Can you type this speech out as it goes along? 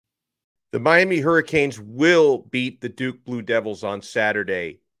The Miami Hurricanes will beat the Duke Blue Devils on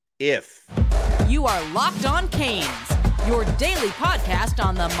Saturday if you are Locked On Canes, your daily podcast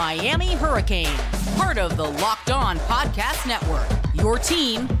on the Miami Hurricanes, part of the Locked On Podcast Network, your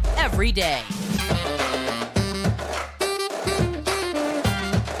team every day.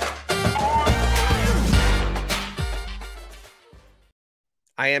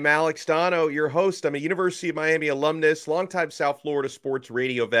 I am Alex Dono, your host. I'm a University of Miami alumnus, longtime South Florida sports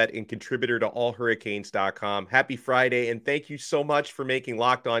radio vet, and contributor to allhurricanes.com. Happy Friday, and thank you so much for making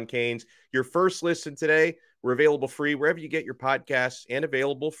Locked On Canes your first listen today. We're available free wherever you get your podcasts and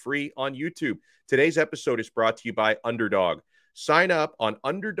available free on YouTube. Today's episode is brought to you by Underdog. Sign up on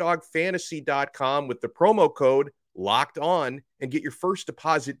UnderdogFantasy.com with the promo code Locked On and get your first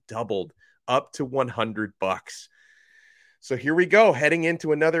deposit doubled up to $100. So here we go, heading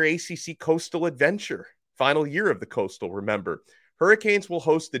into another ACC Coastal adventure. Final year of the Coastal, remember. Hurricanes will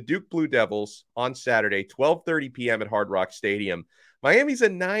host the Duke Blue Devils on Saturday, 12:30 p.m. at Hard Rock Stadium. Miami's a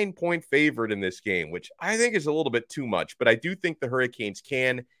 9-point favorite in this game, which I think is a little bit too much, but I do think the Hurricanes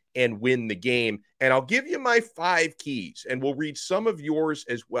can and win the game. And I'll give you my 5 keys, and we'll read some of yours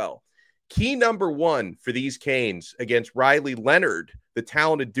as well. Key number 1 for these Canes against Riley Leonard, the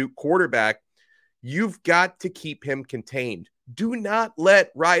talented Duke quarterback, you've got to keep him contained. Do not let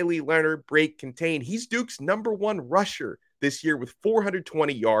Riley Leonard break contained. He's Duke's number 1 rusher this year with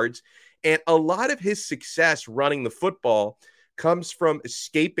 420 yards. And a lot of his success running the football comes from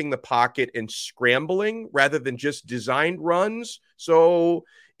escaping the pocket and scrambling rather than just designed runs. So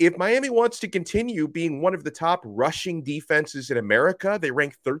if Miami wants to continue being one of the top rushing defenses in America, they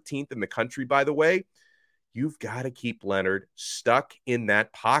rank 13th in the country, by the way, you've got to keep Leonard stuck in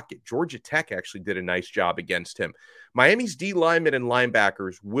that pocket. Georgia Tech actually did a nice job against him. Miami's D linemen and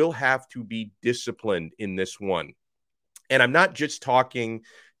linebackers will have to be disciplined in this one. And I'm not just talking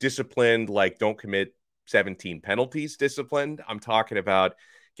disciplined like don't commit 17 penalties disciplined. I'm talking about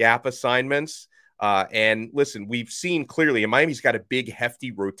gap assignments. And listen, we've seen clearly, and Miami's got a big, hefty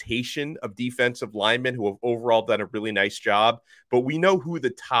rotation of defensive linemen who have overall done a really nice job. But we know who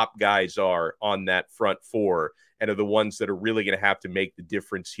the top guys are on that front four and are the ones that are really going to have to make the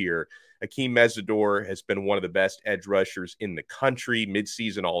difference here. Akeem Mesidor has been one of the best edge rushers in the country,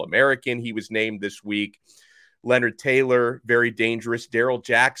 midseason All-American. He was named this week. Leonard Taylor, very dangerous. Daryl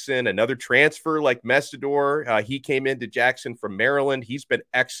Jackson, another transfer like Mesidor. He came into Jackson from Maryland. He's been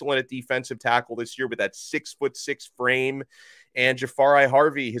excellent at defensive tackle this year with that 6'6" frame. And Jafari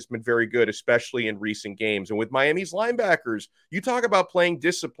Harvey has been very good, especially in recent games. And with Miami's linebackers, you talk about playing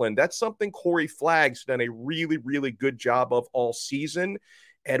discipline. That's something Corey Flagg's done a really, really good job of all season.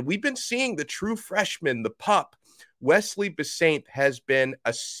 And we've been seeing the true freshman, the pup, Wesley Besaint, has been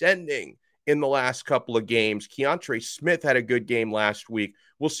ascending in the last couple of games. Keontre Smith had a good game last week.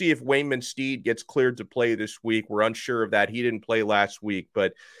 We'll see if Wayman Steed gets cleared to play this week. We're unsure of that. He didn't play last week.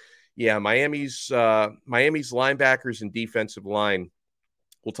 But, yeah, Miami's linebackers and defensive line,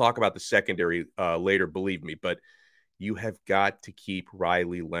 we'll talk about the secondary later, believe me. But you have got to keep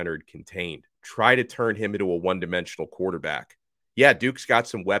Riley Leonard contained. Try to turn him into a one-dimensional quarterback. Yeah, Duke's got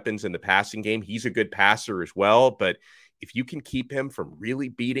some weapons in the passing game. He's a good passer as well, but if you can keep him from really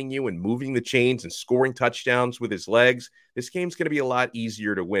beating you and moving the chains and scoring touchdowns with his legs, this game's going to be a lot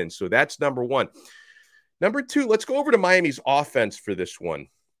easier to win. So that's number 1. Number 2, let's go over to Miami's offense for this one.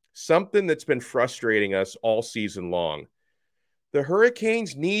 Something that's been frustrating us all season long. The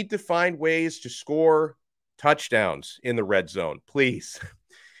Hurricanes need to find ways to score touchdowns in the red zone, please.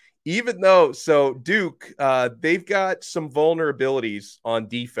 Even though, so Duke, they've got some vulnerabilities on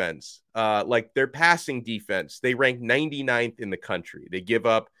defense, like their passing defense. They rank 99th in the country. They give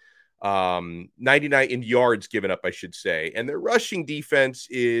up 99 in yards given up, I should say. And their rushing defense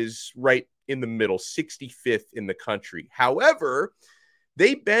is right in the middle, 65th in the country. However,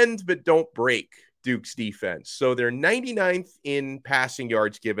 they bend but don't break, Duke's defense. So they're 99th in passing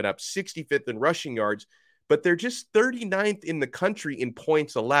yards given up, 65th in rushing yards, but they're just 39th in the country in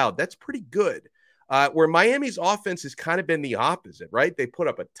points allowed. That's pretty good. Where Miami's offense has kind of been the opposite, right? They put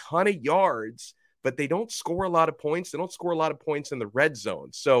up a ton of yards, but they don't score a lot of points. They don't score a lot of points in the red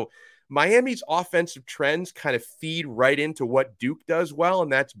zone. So Miami's offensive trends kind of feed right into what Duke does well,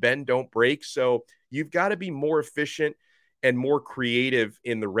 and that's bend, don't break. So you've got to be more efficient and more creative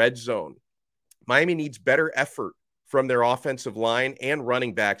in the red zone. Miami needs better effort from their offensive line and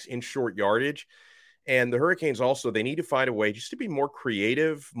running backs in short yardage. And the Hurricanes also, they need to find a way just to be more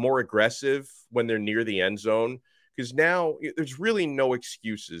creative, more aggressive when they're near the end zone, because now there's really no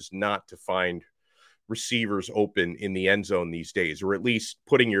excuses not to find receivers open in the end zone these days, or at least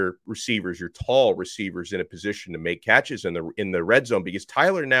putting your receivers, your tall receivers, in a position to make catches in the red zone. Because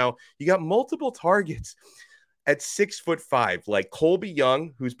Tyler, now you got multiple targets at 6'5", like Colby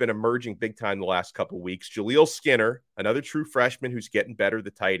Young, who's been emerging big time the last couple of weeks, Jaleel Skinner, another true freshman who's getting better, the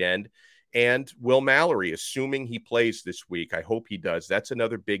tight end, and Will Mallory, assuming he plays this week. I hope he does. That's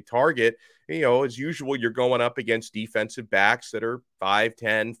another big target. As usual, you're going up against defensive backs that are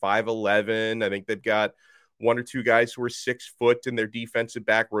 5'10", 5'11". I think they've got one or two guys who are 6 foot in their defensive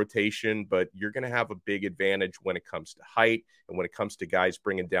back rotation, but you're going to have a big advantage when it comes to height and when it comes to guys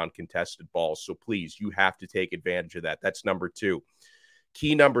bringing down contested balls. So please, you have to take advantage of that. That's number 2.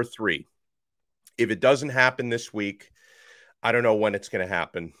 Key number 3, if it doesn't happen this week, I don't know when it's going to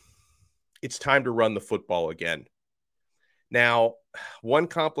happen. It's time to run the football again. Now, one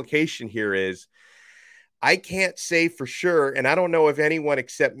complication here is I can't say for sure, and I don't know if anyone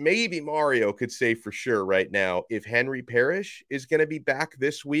except maybe Mario could say for sure right now, if Henry Parrish is going to be back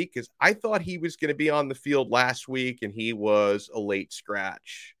this week, because I thought he was going to be on the field last week and he was a late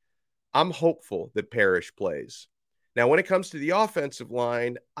scratch. I'm hopeful that Parrish plays. Now, when it comes to the offensive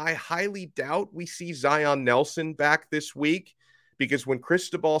line, I highly doubt we see Zion Nelson back this week, because when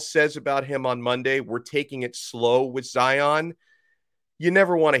Cristobal says about him on Monday, we're taking it slow with Zion, you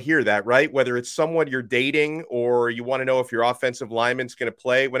never want to hear that, right? Whether it's someone you're dating or you want to know if your offensive lineman's going to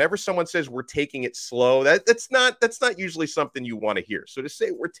play, whenever someone says we're taking it slow, that's not usually something you want to hear. So to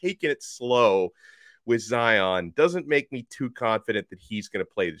say we're taking it slow with Zion doesn't make me too confident that he's going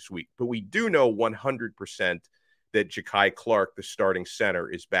to play this week. But we do know 100% that Ja'Kai Clark, the starting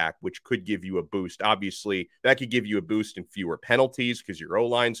center, is back, which could give you a boost. Obviously, that could give you a boost in fewer penalties because your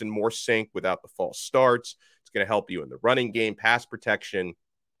O-line's in more sync without the false starts. It's going to help you in the running game, pass protection.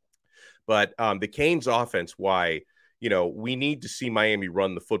 But the Canes offense, we need to see Miami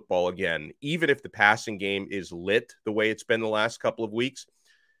run the football again, even if the passing game is lit the way it's been the last couple of weeks.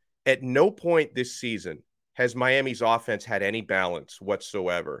 At no point this season has Miami's offense had any balance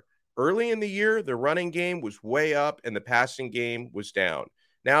whatsoever. Early in the year, the running game was way up and the passing game was down.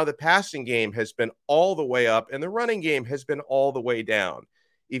 Now the passing game has been all the way up and the running game has been all the way down.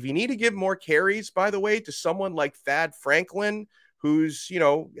 If you need to give more carries, by the way, to someone like Thad Franklin, who's,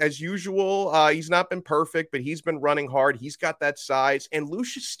 as usual, he's not been perfect, but he's been running hard. He's got that size. And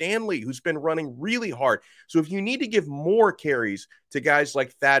Lucius Stanley, who's been running really hard. So if you need to give more carries to guys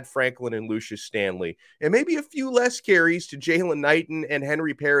like Thad Franklin and Lucius Stanley, and maybe a few less carries to Jalen Knighton and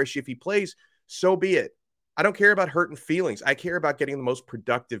Henry Parrish if he plays, so be it. I don't care about hurting feelings. I care about getting the most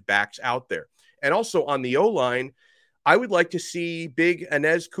productive backs out there. And also on the O-line, I would like to see big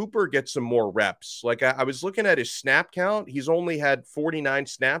Inez Cooper get some more reps. Like I was looking at his snap count. He's only had 49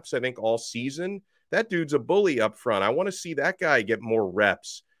 snaps, I think, all season. That dude's a bully up front. I want to see that guy get more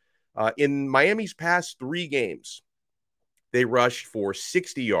reps. In Miami's past 3 games, they rushed for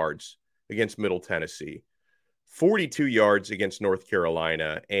 60 yards against Middle Tennessee, 42 yards against North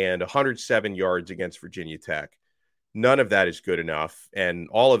Carolina, and 107 yards against Virginia Tech. None of that is good enough. And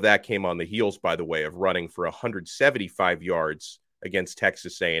all of that came on the heels, by the way, of running for 175 yards against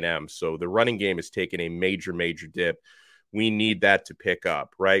Texas A&M. So the running game has taken a major, major dip. We need that to pick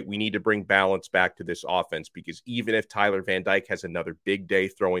up, right? We need to bring balance back to this offense, because even if Tyler Van Dyke has another big day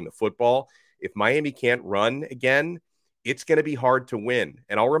throwing the football, if Miami can't run again, it's going to be hard to win.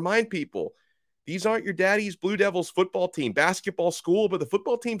 And I'll remind people, these aren't your daddy's Blue Devils football team, basketball school, but the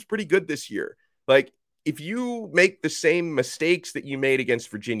football team's pretty good this year. Like, if you make the same mistakes that you made against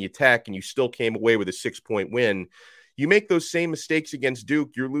Virginia Tech and you still came away with a 6-point win, you make those same mistakes against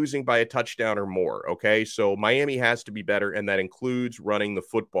Duke, you're losing by a touchdown or more, okay? So Miami has to be better, and that includes running the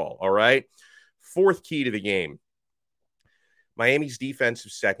football, all right? 4th key to the game. Miami's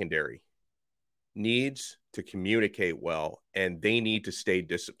defensive secondary needs to communicate well, and they need to stay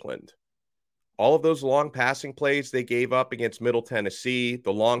disciplined. All of those long passing plays they gave up against Middle Tennessee,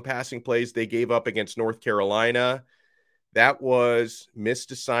 the long passing plays they gave up against North Carolina, that was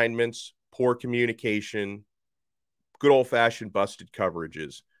missed assignments, poor communication, good old-fashioned busted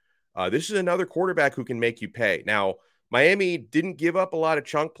coverages. This is another quarterback who can make you pay. Now, Miami didn't give up a lot of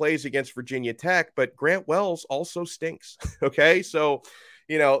chunk plays against Virginia Tech, but Grant Wells also stinks, okay? So,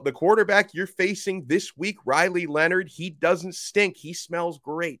 the quarterback you're facing this week, Riley Leonard, he doesn't stink. He smells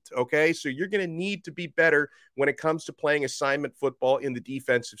great, okay? So you're going to need to be better when it comes to playing assignment football in the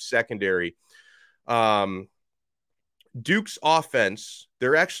defensive secondary. Duke's offense,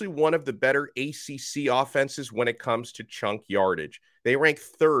 they're actually one of the better ACC offenses when it comes to chunk yardage. They rank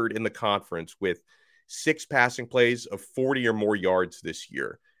 3rd in the conference with 6 passing plays of 40 or more yards this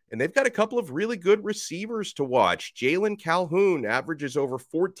year. And they've got a couple of really good receivers to watch. Jalen Calhoun averages over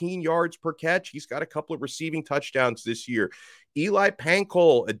 14 yards per catch. He's got a couple of receiving touchdowns this year. Eli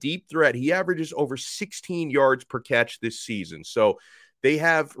Pankol, a deep threat, he averages over 16 yards per catch this season. So they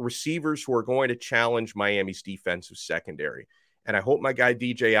have receivers who are going to challenge Miami's defensive secondary. And I hope my guy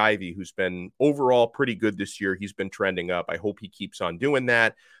DJ Ivey, who's been overall pretty good this year, he's been trending up. I hope he keeps on doing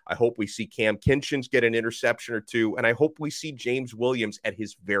that. I hope we see Cam Kinchins get an interception or two. And I hope we see James Williams at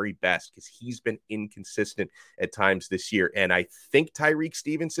his very best, because he's been inconsistent at times this year. And I think Tyreek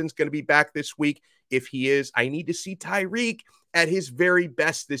Stevenson's going to be back this week. If he is, I need to see Tyreek at his very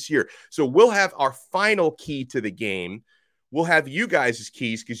best this year. So we'll have our final key to the game. We'll have you guys'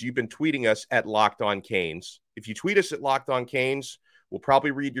 keys because you've been tweeting us at Locked On Canes. If you tweet us at Locked On Canes, we'll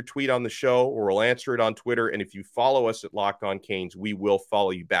probably read your tweet on the show, or we'll answer it on Twitter. And if you follow us at Locked On Canes, we will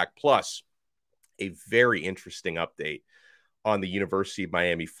follow you back. Plus, a very interesting update on the University of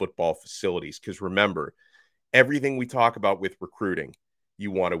Miami football facilities. Because remember, everything we talk about with recruiting,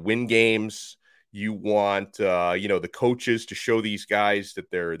 you want to win games. You want, the coaches to show these guys that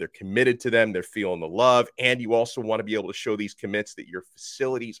they're committed to them, they're feeling the love, and you also want to be able to show these commits that your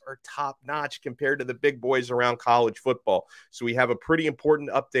facilities are top notch compared to the big boys around college football. So we have a pretty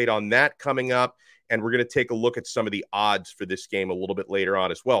important update on that coming up, and we're going to take a look at some of the odds for this game a little bit later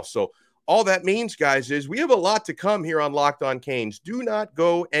on as well. So all that means, guys, is we have a lot to come here on Locked On Canes. Do not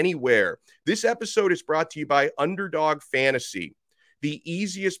go anywhere. This episode is brought to you by Underdog Fantasy, the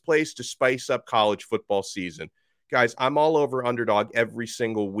easiest place to spice up college football season. Guys, I'm all over Underdog every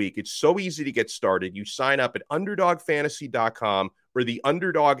single week. It's so easy to get started. You sign up at UnderdogFantasy.com or the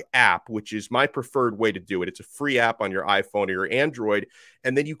Underdog app, which is my preferred way to do it. It's a free app on your iPhone or your Android,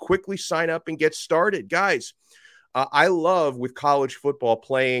 and then you quickly sign up and get started. Guys, I love with college football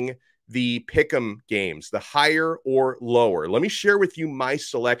playing the pick'em games, the higher or lower. Let me share with you my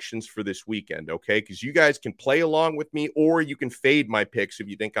selections for this weekend, okay? Because you guys can play along with me, or you can fade my picks if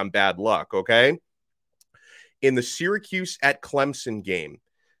you think I'm bad luck, okay? In the Syracuse at Clemson game,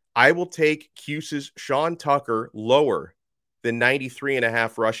 I will take Cuse's Sean Tucker lower than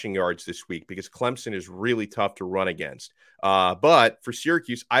 93.5 rushing yards this week, because Clemson is really tough to run against. But for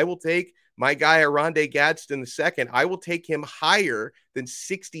Syracuse, I will take my guy, Oronde Gadsden II. I will take him higher than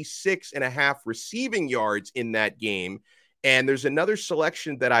 66.5 receiving yards in that game. And there's another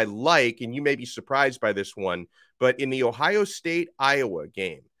selection that I like, and you may be surprised by this one, but in the Ohio State-Iowa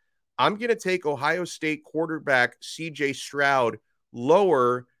game, I'm going to take Ohio State quarterback C.J. Stroud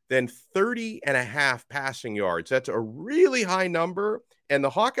lower than 30.5 passing yards. That's a really high number. And the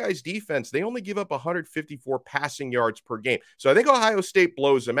Hawkeyes defense, they only give up 154 passing yards per game. So I think Ohio State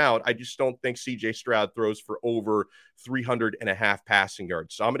blows them out. I just don't think C.J. Stroud throws for over 300.5 passing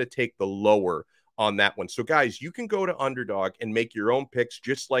yards. So I'm going to take the lower on that one. So guys, you can go to Underdog and make your own picks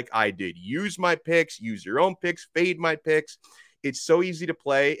just like I did. Use my picks, use your own picks, fade my picks. It's so easy to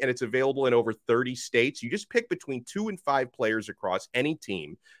play, and it's available in over 30 states. You just pick between 2 and 5 players across any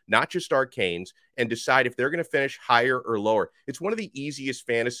team, not just our Canes, and decide if they're going to finish higher or lower. It's one of the easiest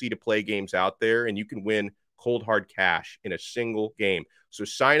fantasy to play games out there, and you can win cold hard cash in a single game. So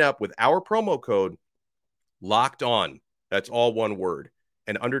sign up with our promo code Locked On. That's all one word.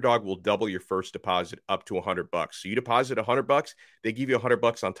 And Underdog will double your first deposit up to $100. So you deposit $100, they give you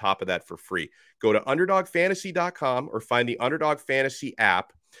 $100 on top of that for free. Go to UnderdogFantasy.com or find the Underdog Fantasy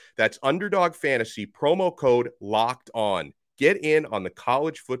app. That's Underdog Fantasy, promo code Locked On. Get in on the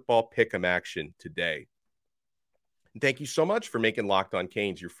college football pick'em action today. And thank you so much for making Locked On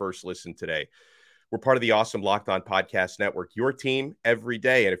Canes your first listen today. We're part of the awesome Locked On Podcast Network, your team every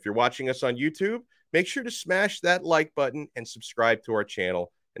day. And if you're watching us on YouTube, make sure to smash that like button and subscribe to our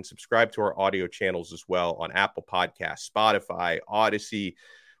channel, and subscribe to our audio channels as well on Apple Podcasts, Spotify, Odyssey,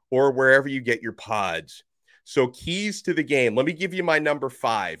 or wherever you get your pods. So keys to the game. Let me give you my number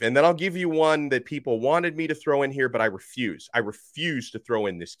 5, and then I'll give you one that people wanted me to throw in here, but I refuse. I refuse to throw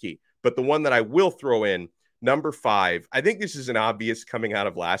in this key. But the one that I will throw in, number 5, I think this is an obvious coming out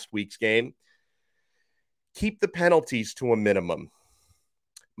of last week's game. Keep the penalties to a minimum.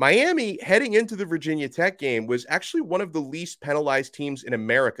 Miami, heading into the Virginia Tech game, was actually one of the least penalized teams in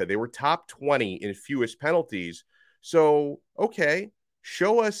America. They were top 20 in fewest penalties. So, okay,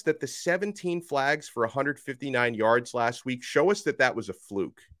 show us that the 17 flags for 159 yards last week, show us that that was a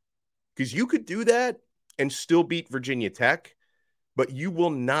fluke. Because you could do that and still beat Virginia Tech, but you will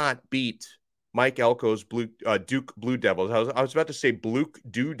not beat Mike Elko's Duke Blue Devils. I was about to say Bluke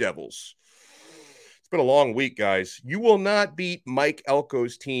Dew Devils. Been a long week, guys. You will not beat Mike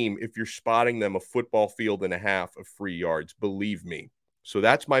Elko's team if you're spotting them a football field and a half of free yards. Believe me. So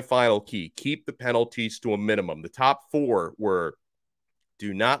that's my final key. Keep the penalties to a minimum. The top 4 were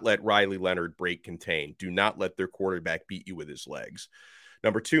Do not let Riley Leonard break contain. Do not let their quarterback beat you with his legs.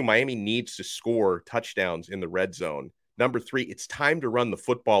 Number 2, Miami needs to score touchdowns in the red zone. Number 3, it's time to run the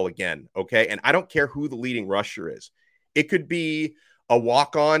football again, okay? And I don't care who the leading rusher is. It could be a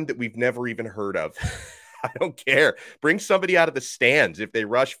walk-on that we've never even heard of. I don't care. Bring somebody out of the stands. If they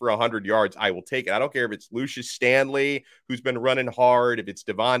rush for 100 yards, I will take it. I don't care if it's Lucius Stanley, who's been running hard, if it's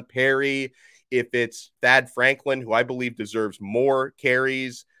Devon Perry, if it's Thad Franklin, who I believe deserves more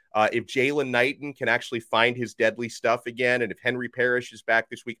carries, if Jalen Knighton can actually find his deadly stuff again, and if Henry Parrish is back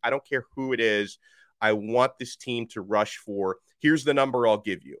this week, I don't care who it is. I want this team to rush for, here's the number I'll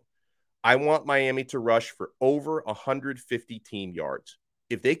give you. I want Miami to rush for over 150 team yards.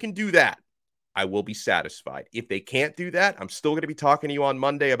 If they can do that, I will be satisfied. If they can't do that, I'm still going to be talking to you on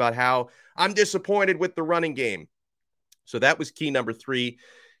Monday about how I'm disappointed with the running game. So that was key number 3.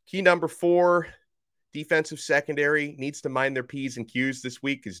 Key number 4, defensive secondary needs to mind their P's and Q's this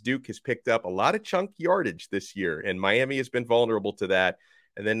week because Duke has picked up a lot of chunk yardage this year, and Miami has been vulnerable to that.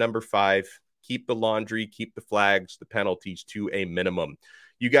 And then number 5, keep the laundry, keep the flags, the penalties to a minimum.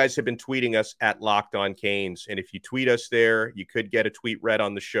 You guys have been tweeting us at Locked On Canes, and if you tweet us there, you could get a tweet read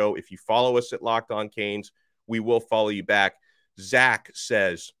on the show. If you follow us at Locked On Canes, we will follow you back. Zach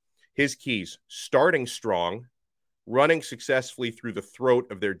says his keys: starting strong, running successfully through the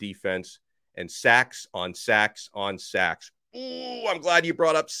throat of their defense, and sacks on sacks on sacks. Ooh, I'm glad you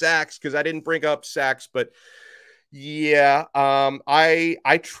brought up sacks because I didn't bring up sacks, but yeah,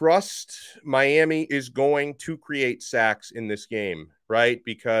 I trust Miami is going to create sacks in this game, right?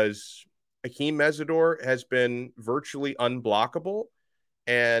 Because Akeem Mesidor has been virtually unblockable.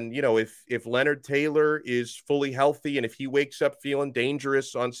 And, you know, if Leonard Taylor is fully healthy and if he wakes up feeling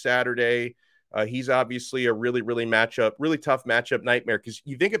dangerous on Saturday, he's obviously a really tough matchup nightmare. Because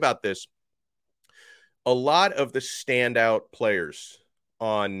you think about this, a lot of the standout players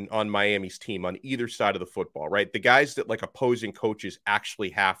on Miami's team on either side of the football, right? The guys that like opposing coaches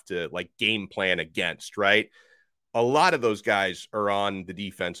actually have to like game plan against, right? A lot of those guys are on the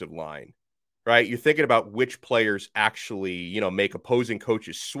defensive line, right? You're thinking about which players actually, you know, make opposing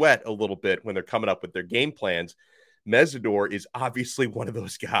coaches sweat a little bit when they're coming up with their game plans. Mesidor is obviously one of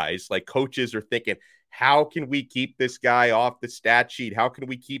those guys. Like, coaches are thinking, how can we keep this guy off the stat sheet? How can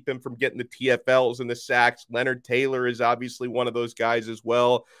we keep him from getting the TFLs and the sacks? Leonard Taylor is obviously one of those guys as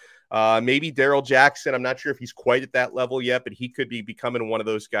well. Maybe Darrell Jackson. I'm not sure if he's quite at that level yet, but he could be becoming one of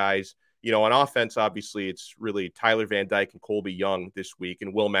those guys. You know, on offense, obviously, it's really Tyler Van Dyke and Colby Young this week,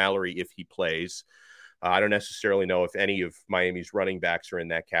 and Will Mallory if he plays. I don't necessarily know if any of Miami's running backs are in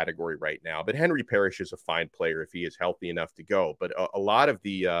that category right now, but Henry Parrish is a fine player if he is healthy enough to go. But a lot of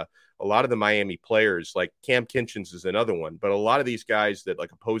the Miami players, like Cam Kinchens is another one, but a lot of these guys that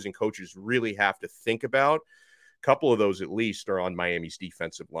like opposing coaches really have to think about, a couple of those at least are on Miami's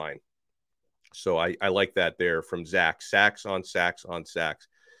defensive line. So I like that there from Zach. Sacks on sacks on sacks.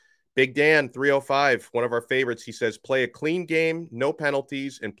 Big Dan 305, one of our favorites. He says, play a clean game, no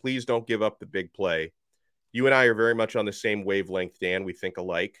penalties, and please don't give up the big play. You and I are very much on the same wavelength, Dan. We think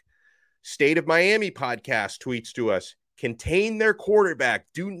alike. State of Miami podcast tweets to us, contain their quarterback.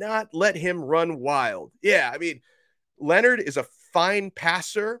 Do not let him run wild. Yeah, I mean, Leonard is a fine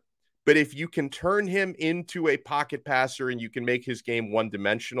passer, but if you can turn him into a pocket passer and you can make his game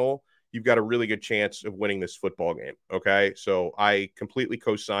one-dimensional, you've got a really good chance of winning this football game, okay? So I completely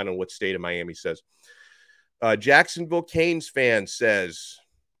co-sign on what State of Miami says. Jacksonville Canes fan says,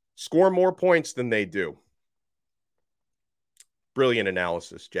 score more points than they do. Brilliant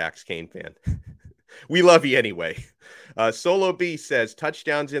analysis, Jax Kane fan. We love you anyway. Solo B says,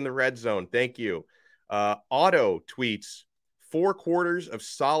 touchdowns in the red zone. Thank you. Otto tweets, 4 quarters of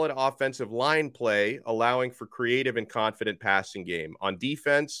solid offensive line play, allowing for creative and confident passing game. On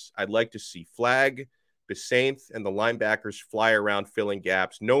defense, I'd like to see Flag, Besainth, and the linebackers fly around filling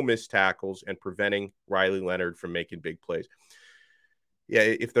gaps, no missed tackles, and preventing Riley Leonard from making big plays. Yeah,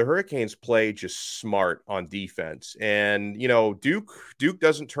 if the Hurricanes play just smart on defense, and, you know, Duke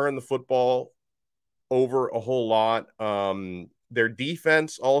doesn't turn the football over a whole lot. Their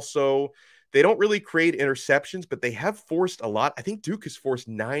defense also, they don't really create interceptions, but they have forced a lot. I think Duke has forced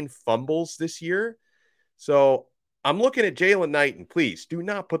 9 fumbles this year. So I'm looking at Jalen Knighton. Please do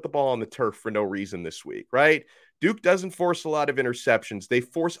not put the ball on the turf for no reason this week, right? Duke doesn't force a lot of interceptions. They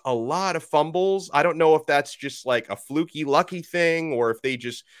force a lot of fumbles. I don't know if that's just like a fluky, lucky thing, or if they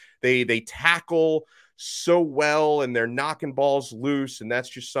just, they tackle so well and they're knocking balls loose, and that's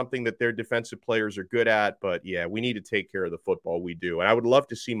just something that their defensive players are good at. But yeah, we need to take care of the football we do. And I would love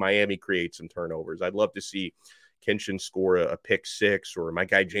to see Miami create some turnovers. I'd love to see Kinchin score a pick 6, or my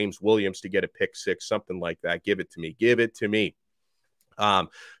guy James Williams to get a pick 6, something like that. Give it to me.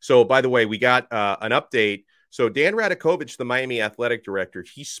 So, by the way, we got an update. So Dan Radakovich, the Miami athletic director,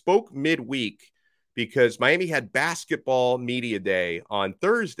 he spoke midweek because Miami had basketball media day on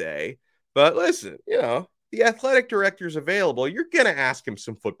Thursday. But listen, the athletic director's available. You're going to ask him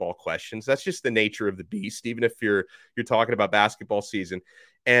some football questions. That's just the nature of the beast, even if you're talking about basketball season.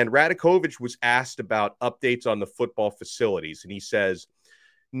 And Radakovich was asked about updates on the football facilities. And he says,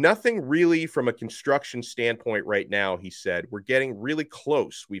 nothing really from a construction standpoint right now, he said. We're getting really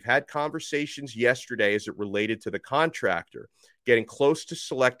close. We've had conversations yesterday as it related to the contractor, getting close to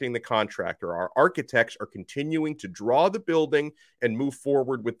selecting the contractor. Our architects are continuing to draw the building and move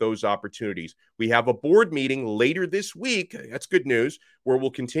forward with those opportunities. We have a board meeting later this week. That's good news, where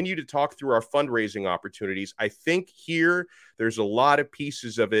we'll continue to talk through our fundraising opportunities. I think here there's a lot of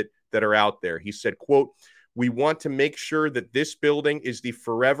pieces of it that are out there. He said, quote, we want to make sure that this building is the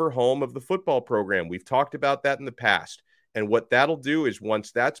forever home of the football program. We've talked about that in the past. And what that'll do is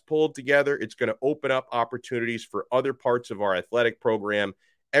once that's pulled together, it's going to open up opportunities for other parts of our athletic program.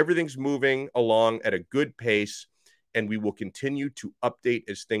 Everything's moving along at a good pace, and we will continue to update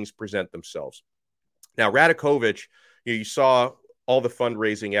as things present themselves. Now, Radakovich, you saw all the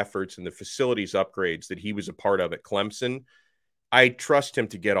fundraising efforts and the facilities upgrades that he was a part of at Clemson. I trust him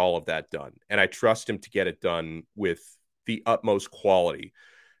to get all of that done, and I trust him to get it done with the utmost quality,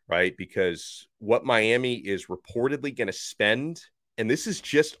 right? Because what Miami is reportedly going to spend, and this is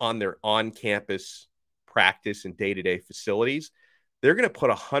just on their on-campus practice and day-to-day facilities, they're going to put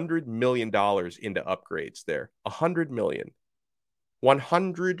 $100 million into upgrades there. $100 million.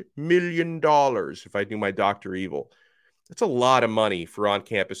 $100 million, if I do my Dr. Evil. That's a lot of money for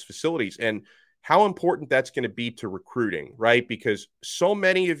on-campus facilities, and how important that's going to be to recruiting, right? Because so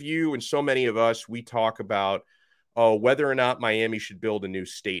many of you and so many of us, we talk about whether or not Miami should build a new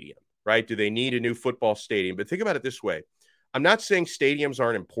stadium, right? Do they need a new football stadium? But think about it this way. I'm not saying stadiums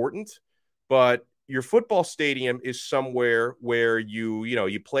aren't important, but your football stadium is somewhere where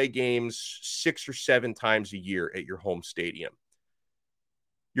you play games 6 or 7 times a year at your home stadium.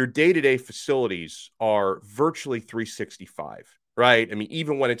 Your day-to-day facilities are virtually 365. Right? I mean,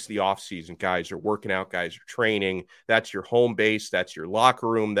 even when it's the off season, guys are working out, guys are training. That's your home base. That's your locker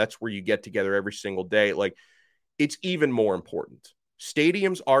room. That's where you get together every single day. Like, it's even more important.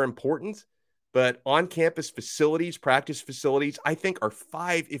 Stadiums are important, but on-campus facilities, practice facilities, I think are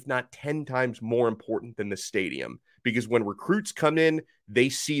 5, if not 10 times more important than the stadium. Because when recruits come in, they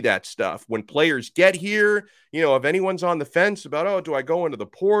see that stuff. When players get here, if anyone's on the fence about, do I go into the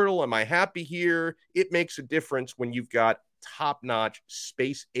portal? Am I happy here? It makes a difference when you've got top-notch,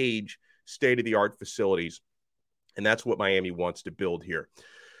 space-age, state-of-the-art facilities. And that's what Miami wants to build here.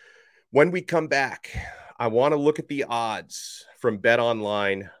 When we come back, I want to look at the odds from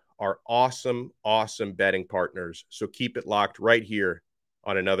BetOnline, our awesome, awesome betting partners. So keep it locked right here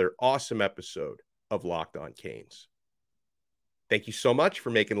on another awesome episode of Locked On Canes. Thank you so much for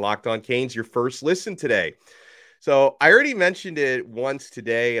making Locked On Canes your first listen today. So I already mentioned it once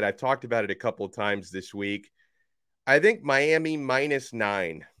today, and I've talked about it a couple of times this week. I think Miami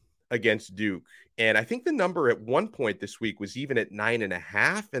 -9 against Duke. And I think the number at one point this week was even at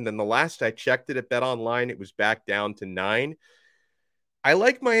 9.5. And then the last I checked it at BetOnline, it was back down to 9. I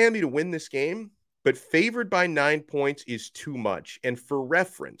like Miami to win this game, but favored by 9 points is too much. And for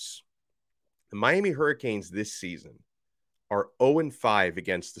reference, the Miami Hurricanes this season are 0-5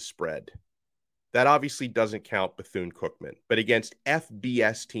 against the spread. That obviously doesn't count Bethune-Cookman, but against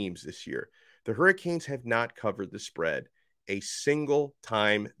FBS teams this year, the Hurricanes have not covered the spread a single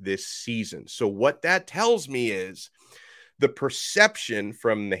time this season. So what that tells me is the perception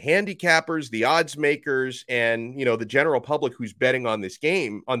from the handicappers, the odds makers, and the general public who's betting on this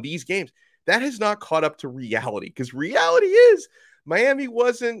game, on these games, that has not caught up to reality. Because reality is Miami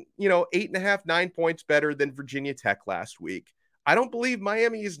wasn't, 8.5, 9 points better than Virginia Tech last week. I don't believe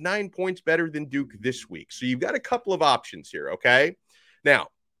Miami is 9 points better than Duke this week. So you've got a couple of options here, okay? Now,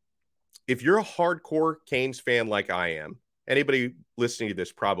 if you're a hardcore Canes fan like I am, anybody listening to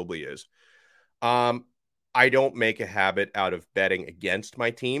this probably is, I don't make a habit out of betting against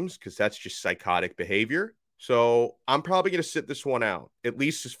my teams because that's just psychotic behavior. So I'm probably going to sit this one out, at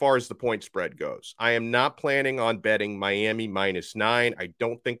least as far as the point spread goes. I am not planning on betting Miami -9. I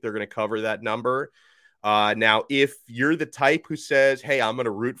don't think they're going to cover that number. Now, if you're the type who says, hey, I'm going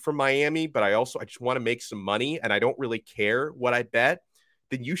to root for Miami, but I just want to make some money and I don't really care what I bet,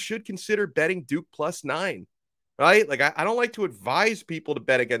 then you should consider betting Duke +9, right? Like, I don't like to advise people to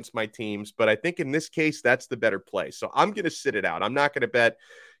bet against my teams, but I think in this case, that's the better play. So I'm going to sit it out. I'm not going to bet,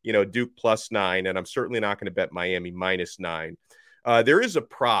 Duke +9, and I'm certainly not going to bet Miami -9. There is a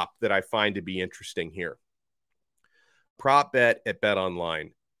prop that I find to be interesting here. prop bet at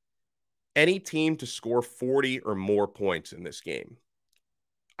BetOnline. Any team to score 40 or more points in this game.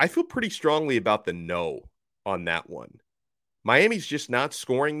 I feel pretty strongly about the no on that one. Miami's just not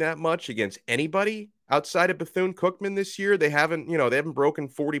scoring that much against anybody outside of Bethune-Cookman this year. They haven't broken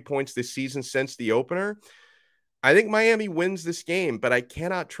 40 points this season since the opener. I think Miami wins this game, but I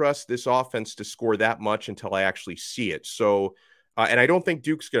cannot trust this offense to score that much until I actually see it. So, and I don't think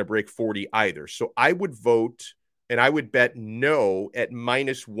Duke's going to break 40 either. So I would vote and I would bet no at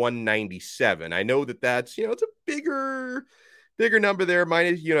minus 197. I know that's, it's a bigger number there.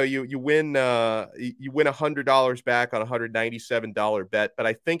 Minus, you win $100 back on a $197 bet, but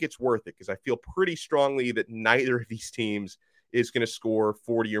I think it's worth it because I feel pretty strongly that neither of these teams is going to score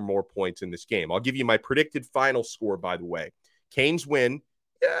 40 or more points in this game. I'll give you my predicted final score, by the way. Canes win,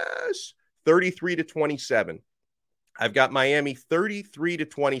 yes, 33-27. I've got Miami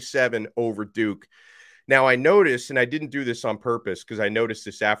 33-27 over Duke. Now, I noticed, and I didn't do this on purpose because I noticed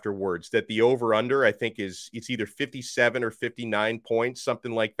this afterwards, that the over-under, I think, it's either 57 or 59 points,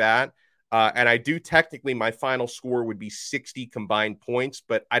 something like that. And I do technically, my final score would be 60 combined points,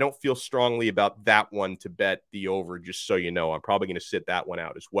 but I don't feel strongly about that one to bet the over, just so you know. I'm probably going to sit that one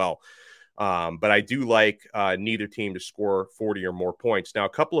out as well. But I do like neither team to score 40 or more points. Now, a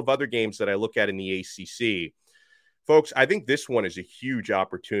couple of other games that I look at in the ACC. Folks, I think this one is a huge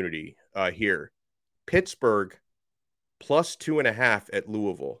opportunity here. Pittsburgh plus 2.5 at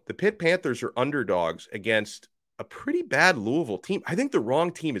Louisville. The Pitt Panthers are underdogs against a pretty bad Louisville team. I think the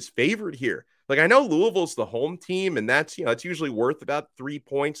wrong team is favored here. Like, I know Louisville's the home team, and that's, it's usually worth about 3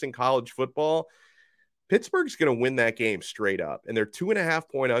 points in college football. Pittsburgh's going to win that game straight up, and they're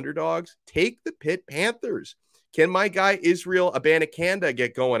 2.5-point underdogs. Take the Pitt Panthers. Can my guy Israel Abanikanda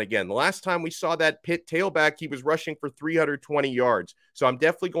get going again? The last time we saw that Pitt tailback, he was rushing for 320 yards. So I'm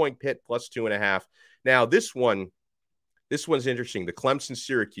definitely going Pitt plus 2.5. Now, this one's interesting. The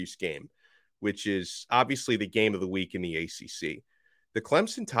Clemson-Syracuse game, which is obviously the game of the week in the ACC. The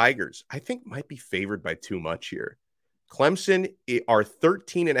Clemson Tigers, I think, might be favored by too much here. Clemson are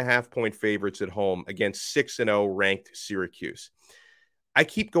 13.5-point favorites at home against 6-0 ranked Syracuse. I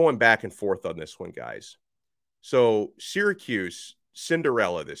keep going back and forth on this one, guys. So Syracuse,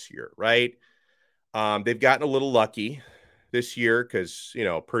 Cinderella this year, right? They've gotten a little lucky this year because,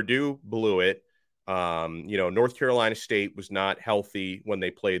 Purdue blew it. North Carolina State was not healthy when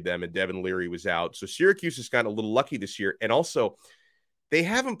they played them, and Devin Leary was out. So Syracuse has gotten a little lucky this year. And also, they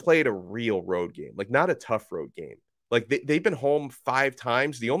haven't played a real road game, like not a tough road game. Like they've been home 5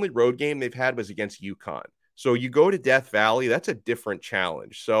 times. The only road game they've had was against UConn. So you go to Death Valley, that's a different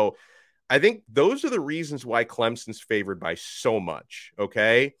challenge. So I think those are the reasons why Clemson's favored by so much,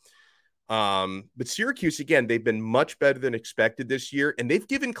 okay? But Syracuse, again, they've been much better than expected this year, and they've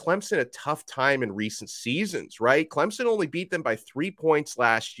given Clemson a tough time in recent seasons, right? Clemson only beat them by 3 points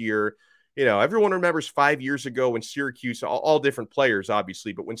last year. Everyone remembers 5 years ago when Syracuse, all different players,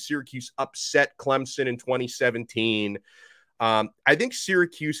 obviously, but when Syracuse upset Clemson in 2017. I think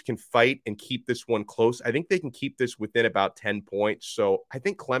Syracuse can fight and keep this one close. I think they can keep this within about 10 points. So I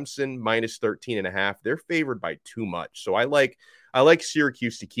think Clemson minus 13.5, they're favored by too much. So I like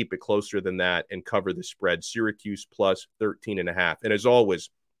Syracuse to keep it closer than that and cover the spread. Syracuse plus 13.5. And as always,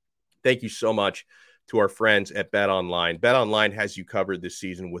 thank you so much to our friends at BetOnline. BetOnline has you covered this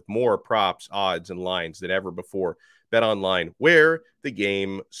season with more props, odds, and lines than ever before. BetOnline, where the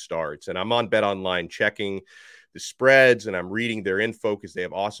game starts. And I'm on BetOnline checking the spreads, and I'm reading their info because they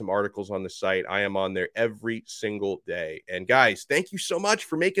have awesome articles on the site. I am on there every single day. And guys, thank you so much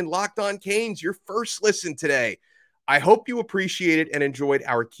for making Locked On Canes your first listen today. I hope you appreciated and enjoyed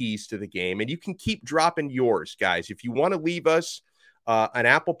our keys to the game, and you can keep dropping yours, guys. If you want to leave us an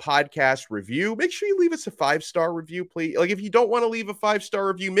Apple Podcast review, make sure you leave us a 5-star review, please. Like, if you don't want to leave a 5-star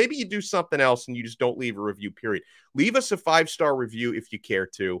review, maybe you do something else and you just don't leave a review, period. Leave us a 5-star review if you care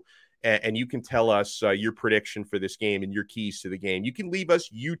to. And you can tell us your prediction for this game and your keys to the game. You can leave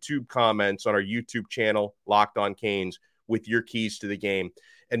us YouTube comments on our YouTube channel, Locked On Canes, with your keys to the game.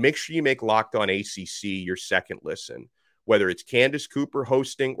 And make sure you make Locked On ACC your second listen. Whether it's Candace Cooper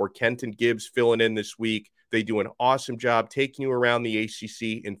hosting or Kenton Gibbs filling in this week, they do an awesome job taking you around the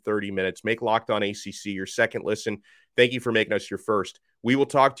ACC in 30 minutes. Make Locked On ACC your second listen. Thank you for making us your first. We will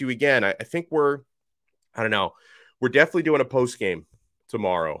talk to you again. I think we're definitely doing a post game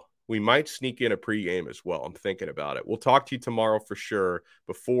tomorrow. We might sneak in a pregame as well. I'm thinking about it. We'll talk to you tomorrow for sure,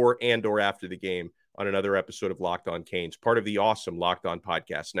 before and or after the game, on another episode of Locked On Canes, part of the awesome Locked On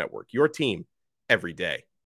Podcast Network. Your team every day.